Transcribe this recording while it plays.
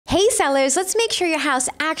Hey sellers, let's make sure your house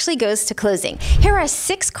actually goes to closing. Here are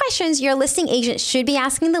 6 questions your listing agent should be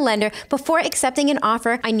asking the lender before accepting an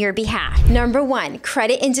offer on your behalf. Number 1,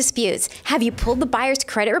 credit and disputes. Have you pulled the buyer's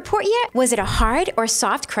credit report yet? Was it a hard or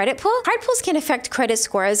soft credit pull? Hard pulls can affect credit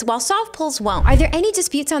scores, while soft pulls won't. Are there any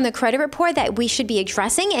disputes on the credit report that we should be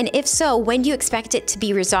addressing? And if so, when do you expect it to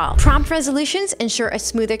be resolved? Prompt resolutions ensure a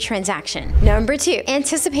smoother transaction. Number 2,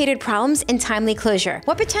 anticipated problems and timely closure.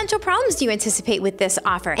 What potential problems do you anticipate with this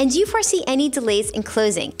offer? And do you foresee any delays in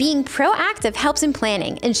closing? Being proactive helps in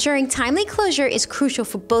planning. Ensuring timely closure is crucial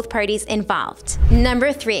for both parties involved.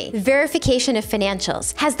 Number 3, verification of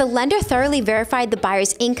financials. Has the lender thoroughly verified the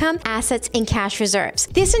buyer's income, assets, and cash reserves?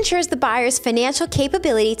 This ensures the buyer's financial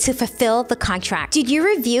capability to fulfill the contract. Did you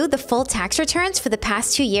review the full tax returns for the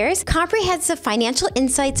past 2 years? Comprehensive financial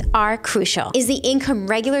insights are crucial. Is the income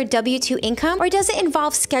regular W-2 income, or does it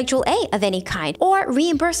involve Schedule A of any kind, or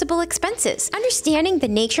reimbursable expenses? Understanding the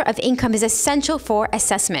nature of income is essential for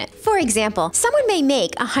assessment. For example, someone may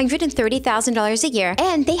make $130,000 a year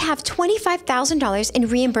and they have $25,000 in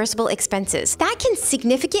reimbursable expenses. That can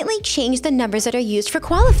significantly change the numbers that are used for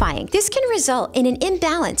qualifying. This can result in an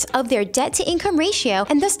imbalance of their debt-to-income ratio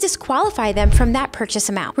and thus disqualify them from that purchase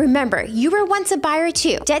amount. Remember, you were once a buyer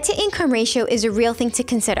too. Debt-to-income ratio is a real thing to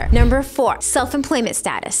consider. Number 4, self-employment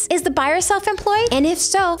status. Is the buyer self-employed? And if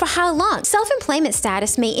so, for how long? Self-employment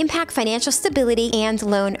status may impact financial stability and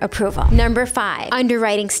loan approval. Number 5,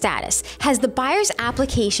 underwriting status. Has the buyer's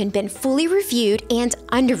application been fully reviewed and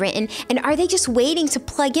underwritten, and are they just waiting to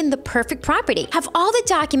plug in the perfect property? Have all the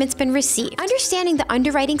documents been received? Understanding the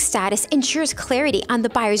underwriting status ensures clarity on the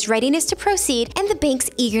buyer's readiness to proceed and the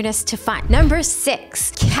bank's eagerness to fund. Number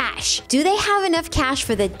 6, cash. Do they have enough cash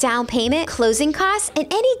for the down payment, closing costs, and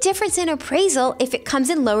any difference in appraisal if it comes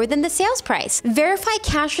in lower than the sales price? Verify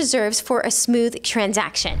cash reserves for a smooth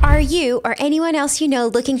transaction. Are you or anyone else you know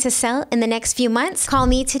looking to sell in the next few months? Call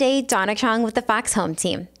me today, Donna Chong with the Fox Home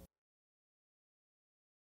Team.